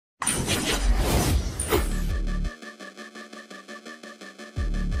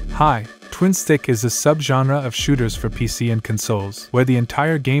Hi, Twin Stick is a subgenre of shooters for PC and consoles, where the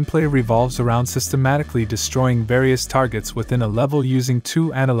entire gameplay revolves around systematically destroying various targets within a level using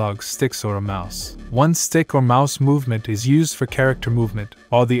two analog sticks or a mouse. One stick or mouse movement is used for character movement,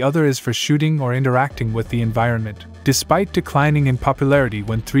 while the other is for shooting or interacting with the environment. Despite declining in popularity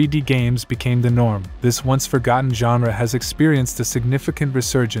when 3D games became the norm, this once-forgotten genre has experienced a significant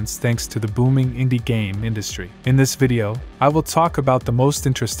resurgence thanks to the booming indie game industry. In this video, I will talk about the most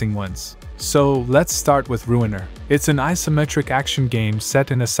interesting ones. So, let's start with Ruiner. It's an isometric action game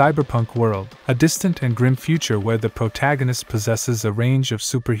set in a cyberpunk world, a distant and grim future where the protagonist possesses a range of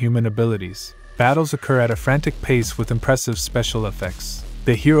superhuman abilities. Battles occur at a frantic pace with impressive special effects.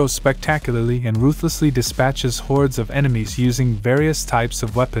 The hero spectacularly and ruthlessly dispatches hordes of enemies using various types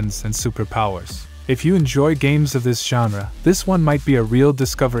of weapons and superpowers. If you enjoy games of this genre, this one might be a real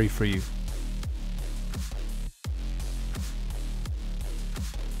discovery for you.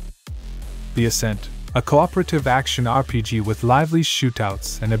 The Ascent, a cooperative action RPG with lively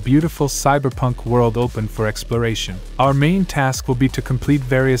shootouts and a beautiful cyberpunk world open for exploration. Our main task will be to complete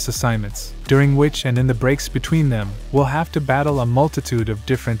various assignments, during which and in the breaks between them, we'll have to battle a multitude of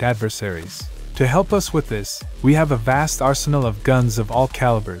different adversaries. To help us with this, we have a vast arsenal of guns of all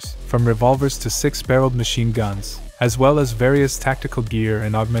calibers, from revolvers to six-barreled machine guns, as well as various tactical gear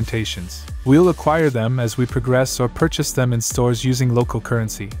and augmentations. We'll acquire them as we progress or purchase them in stores using local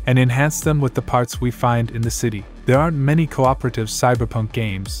currency, and enhance them with the parts we find in the city. There aren't many cooperative cyberpunk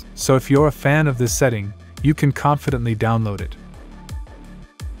games, so if you're a fan of this setting, you can confidently download it.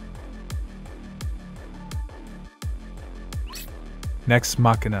 Nex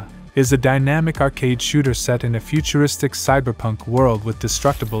Machina is a dynamic arcade shooter set in a futuristic cyberpunk world with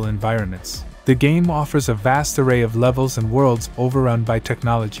destructible environments. The game offers a vast array of levels and worlds overrun by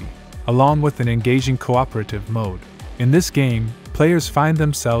technology, along with an engaging cooperative mode. In this game, players find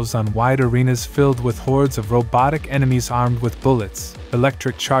themselves on wide arenas filled with hordes of robotic enemies armed with bullets,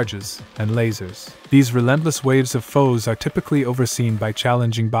 electric charges, and lasers. These relentless waves of foes are typically overseen by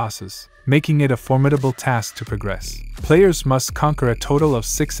challenging bosses, making it a formidable task to progress. Players must conquer a total of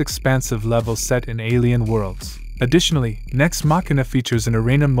 6 expansive levels set in alien worlds. Additionally, Nex Machina features an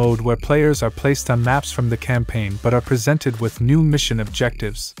arena mode where players are placed on maps from the campaign but are presented with new mission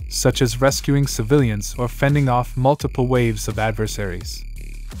objectives, such as rescuing civilians or fending off multiple waves of adversaries.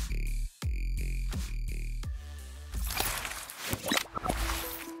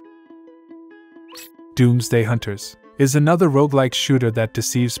 Doomsday Hunters is another roguelike shooter that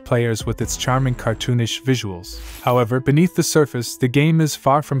deceives players with its charming cartoonish visuals. However, beneath the surface, the game is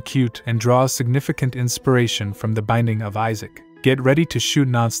far from cute and draws significant inspiration from The Binding of Isaac. Get ready to shoot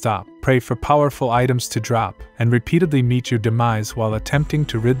non-stop, pray for powerful items to drop, and repeatedly meet your demise while attempting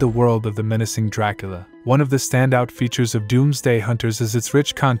to rid the world of the menacing Dracula. One of the standout features of Doomsday Hunters is its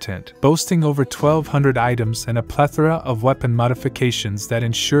rich content, boasting over 1,200 items and a plethora of weapon modifications that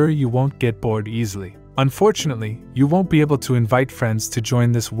ensure you won't get bored easily. Unfortunately, you won't be able to invite friends to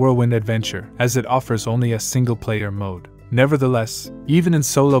join this whirlwind adventure, as it offers only a single-player mode. Nevertheless, even in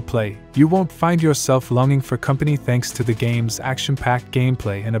solo play, you won't find yourself longing for company thanks to the game's action-packed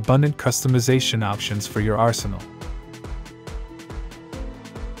gameplay and abundant customization options for your arsenal.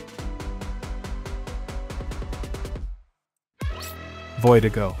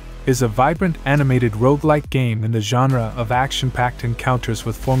 Voidigo is a vibrant animated roguelike game in the genre of action-packed encounters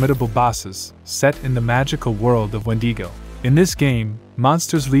with formidable bosses, set in the magical world of Wendigo. In this game,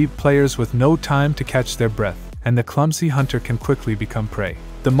 monsters leave players with no time to catch their breath, and the clumsy hunter can quickly become prey.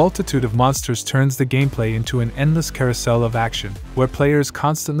 The multitude of monsters turns the gameplay into an endless carousel of action, where players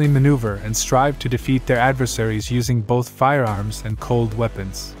constantly maneuver and strive to defeat their adversaries using both firearms and cold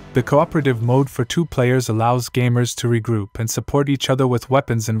weapons. The cooperative mode for 2 players allows gamers to regroup and support each other with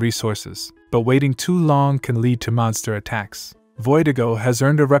weapons and resources, but waiting too long can lead to monster attacks. Voidigo has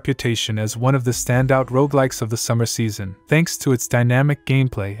earned a reputation as one of the standout roguelikes of the summer season, thanks to its dynamic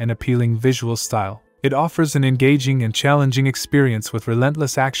gameplay and appealing visual style. It offers an engaging and challenging experience with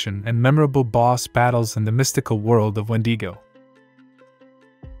relentless action and memorable boss battles in the mystical world of Wendigo.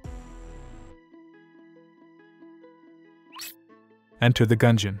 Enter the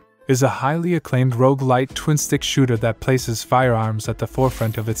Gungeon is a highly acclaimed roguelite twin-stick shooter that places firearms at the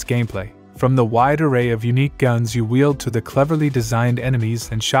forefront of its gameplay. From the wide array of unique guns you wield to the cleverly designed enemies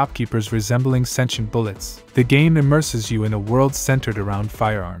and shopkeepers resembling sentient bullets, the game immerses you in a world centered around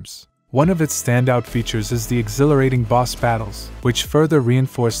firearms. One of its standout features is the exhilarating boss battles, which further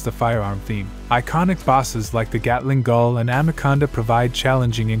reinforce the firearm theme. Iconic bosses like the Gatling Gull and Anaconda provide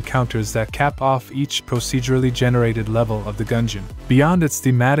challenging encounters that cap off each procedurally generated level of the Gungeon. Beyond its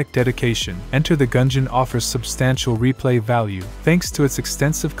thematic dedication, Enter the Gungeon offers substantial replay value thanks to its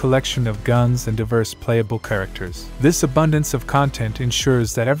extensive collection of guns and diverse playable characters. This abundance of content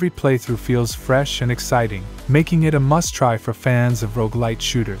ensures that every playthrough feels fresh and exciting, making it a must-try for fans of roguelite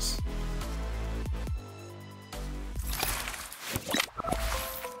shooters.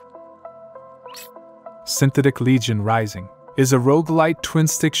 Synthetic Legion Rising is a roguelite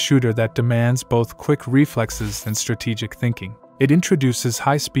twin-stick shooter that demands both quick reflexes and strategic thinking. It introduces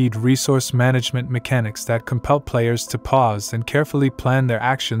high-speed resource management mechanics that compel players to pause and carefully plan their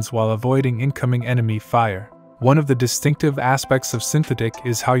actions while avoiding incoming enemy fire. One of the distinctive aspects of SYNTHETIK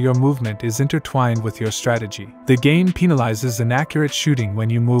is how your movement is intertwined with your strategy. The game penalizes inaccurate shooting when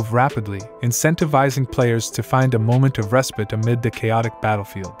you move rapidly, incentivizing players to find a moment of respite amid the chaotic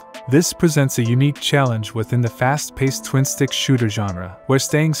battlefield. This presents a unique challenge within the fast-paced twin-stick shooter genre, where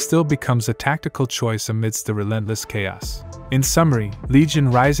staying still becomes a tactical choice amidst the relentless chaos. In summary,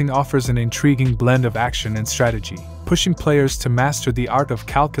 Legion Rising offers an intriguing blend of action and strategy, pushing players to master the art of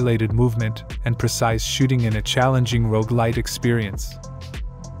calculated movement and precise shooting in a challenging roguelite experience.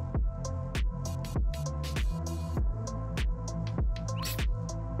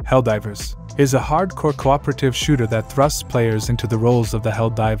 Helldivers is a hardcore cooperative shooter that thrusts players into the roles of the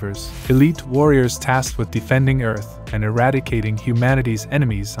Helldivers, elite warriors tasked with defending Earth and eradicating humanity's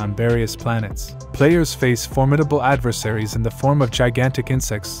enemies on various planets. Players face formidable adversaries in the form of gigantic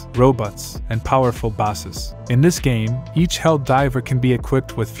insects, robots, and powerful bosses. In this game, each Helldiver can be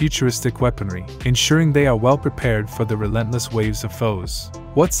equipped with futuristic weaponry, ensuring they are well prepared for the relentless waves of foes.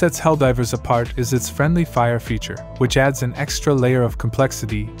 What sets Helldivers apart is its friendly fire feature, which adds an extra layer of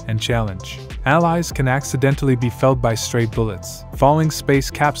complexity and challenge. Allies can accidentally be felled by stray bullets, falling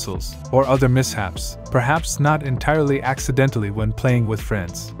space capsules, or other mishaps, perhaps not entirely accidentally when playing with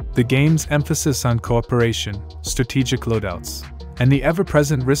friends. The game's emphasis on cooperation, strategic loadouts, and the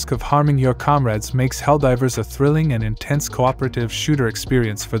ever-present risk of harming your comrades makes Helldivers a thrilling and intense cooperative shooter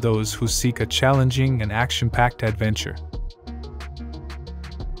experience for those who seek a challenging and action-packed adventure.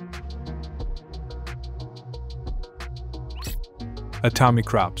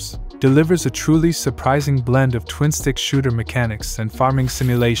 Atomicrops delivers a truly surprising blend of twin-stick shooter mechanics and farming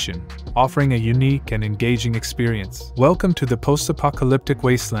simulation, offering a unique and engaging experience. Welcome to the post-apocalyptic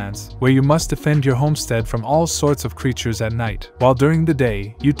wastelands, where you must defend your homestead from all sorts of creatures at night, while during the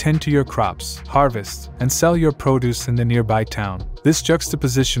day, you tend to your crops, harvest, and sell your produce in the nearby town. This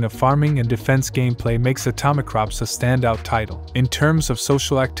juxtaposition of farming and defense gameplay makes Atomicrops a standout title. In terms of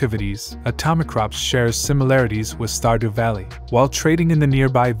social activities, Atomicrops shares similarities with Stardew Valley. While trading in the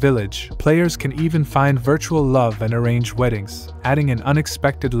nearby village, players can even find virtual love and arrange weddings, adding an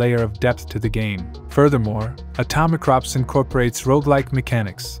unexpected layer of depth to the game. Furthermore, Atomicrops incorporates roguelike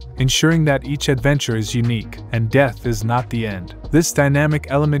mechanics, ensuring that each adventure is unique and death is not the end. This dynamic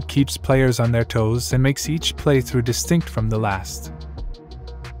element keeps players on their toes and makes each playthrough distinct from the last.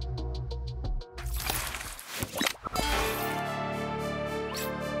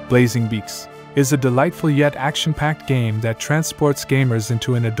 Blazing Beaks is a delightful yet action-packed game that transports gamers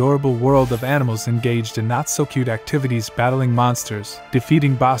into an adorable world of animals engaged in not-so-cute activities, battling monsters,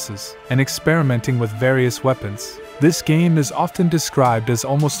 defeating bosses, and experimenting with various weapons. This game is often described as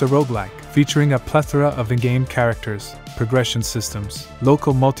almost a roguelike, featuring a plethora of in-game characters, progression systems,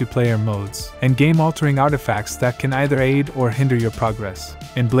 local multiplayer modes, and game-altering artifacts that can either aid or hinder your progress.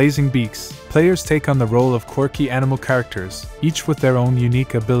 In Blazing Beaks, players take on the role of quirky animal characters, each with their own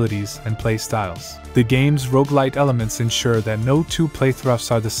unique abilities and play styles. The game's roguelite elements ensure that no two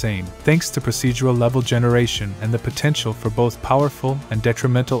playthroughs are the same, thanks to procedural level generation and the potential for both powerful and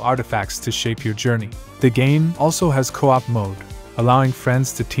detrimental artifacts to shape your journey. The game also has co-op mode, allowing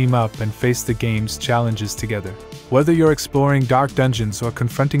friends to team up and face the game's challenges together. Whether you're exploring dark dungeons or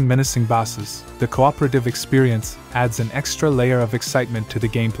confronting menacing bosses, the cooperative experience adds an extra layer of excitement to the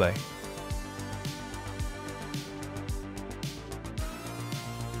gameplay.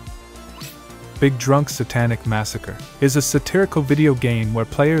 Big Drunk Satanic Massacre is a satirical video game where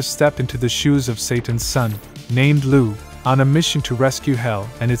players step into the shoes of Satan's son, named Lou, on a mission to rescue Hell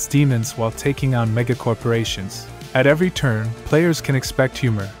and its demons while taking on megacorporations. At every turn, players can expect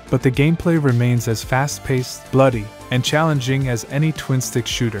humor, but the gameplay remains as fast-paced, bloody, and challenging as any twin-stick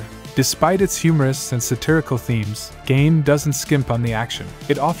shooter. Despite its humorous and satirical themes, the game doesn't skimp on the action.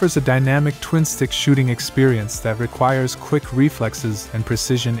 It offers a dynamic twin-stick shooting experience that requires quick reflexes and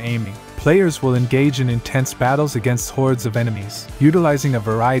precision aiming. Players will engage in intense battles against hordes of enemies, utilizing a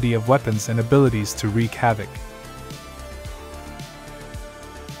variety of weapons and abilities to wreak havoc.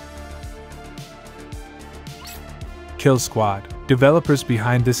 Killsquad. Developers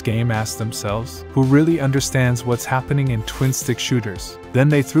behind this game asked themselves, who really understands what's happening in twin-stick shooters? Then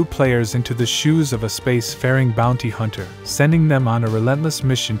they threw players into the shoes of a space-faring bounty hunter, sending them on a relentless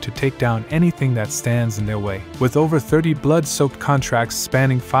mission to take down anything that stands in their way. With over 30 blood-soaked contracts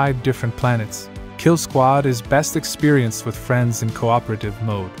spanning 5 different planets, Killsquad is best experienced with friends in cooperative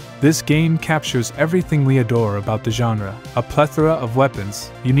mode. This game captures everything we adore about the genre: a plethora of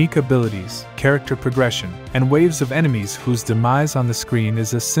weapons, unique abilities, character progression, and waves of enemies whose demise on the screen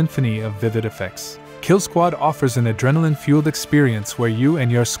is a symphony of vivid effects. Killsquad offers an adrenaline-fueled experience where you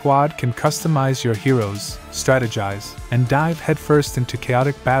and your squad can customize your heroes, strategize, and dive headfirst into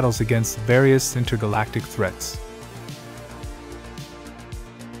chaotic battles against various intergalactic threats.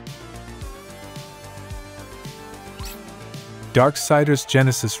 Darksiders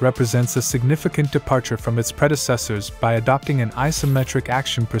Genesis represents a significant departure from its predecessors by adopting an isometric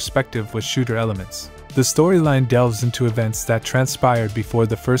action perspective with shooter elements. The storyline delves into events that transpired before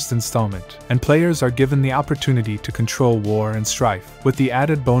the first installment, and players are given the opportunity to control war and strife, with the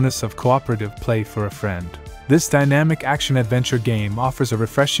added bonus of cooperative play for a friend. This dynamic action-adventure game offers a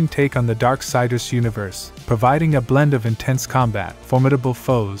refreshing take on the Darksiders universe, providing a blend of intense combat, formidable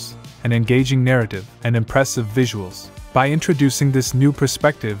foes, an engaging narrative, and impressive visuals. By introducing this new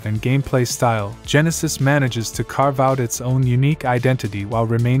perspective and gameplay style, Genesis manages to carve out its own unique identity while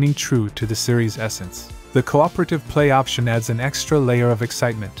remaining true to the series' essence. The cooperative play option adds an extra layer of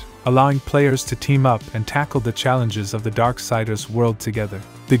excitement, allowing players to team up and tackle the challenges of the Darksiders world together.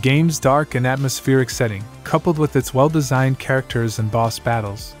 The game's dark and atmospheric setting, coupled with its well-designed characters and boss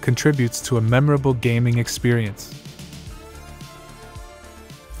battles, contributes to a memorable gaming experience.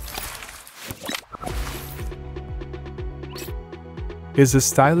 Is a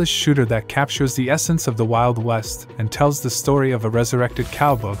stylish shooter that captures the essence of the Wild West and tells the story of a resurrected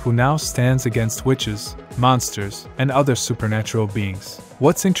cowboy who now stands against witches, monsters, and other supernatural beings.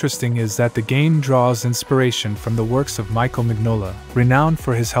 What's interesting is that the game draws inspiration from the works of Michael Mignola, renowned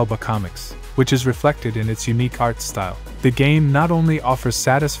for his Helldiver comics, which is reflected in its unique art style. The game not only offers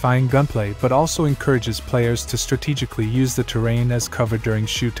satisfying gunplay but also encourages players to strategically use the terrain as cover during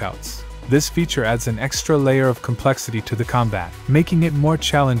shootouts. This feature adds an extra layer of complexity to the combat, making it more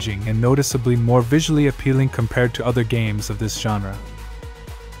challenging and noticeably more visually appealing compared to other games of this genre.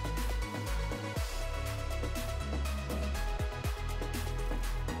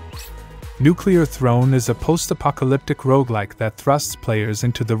 Nuclear Throne is a post-apocalyptic roguelike that thrusts players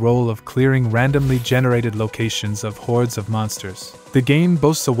into the role of clearing randomly generated locations of hordes of monsters. The game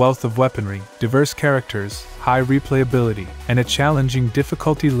boasts a wealth of weaponry, diverse characters, high replayability, and a challenging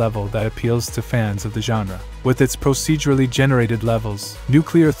difficulty level that appeals to fans of the genre. With its procedurally generated levels,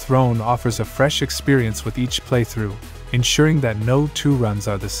 Nuclear Throne offers a fresh experience with each playthrough, ensuring that no 2 runs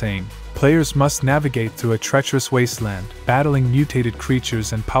are the same. Players must navigate through a treacherous wasteland, battling mutated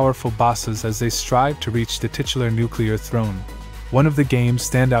creatures and powerful bosses as they strive to reach the titular Nuclear Throne. One of the game's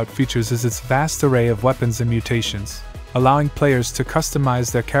standout features is its vast array of weapons and mutations, allowing players to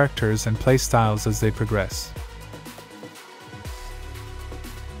customize their characters and playstyles as they progress.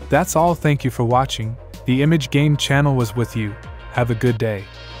 That's all. Thank you for watching. The Image Game channel was with you. Have a good day.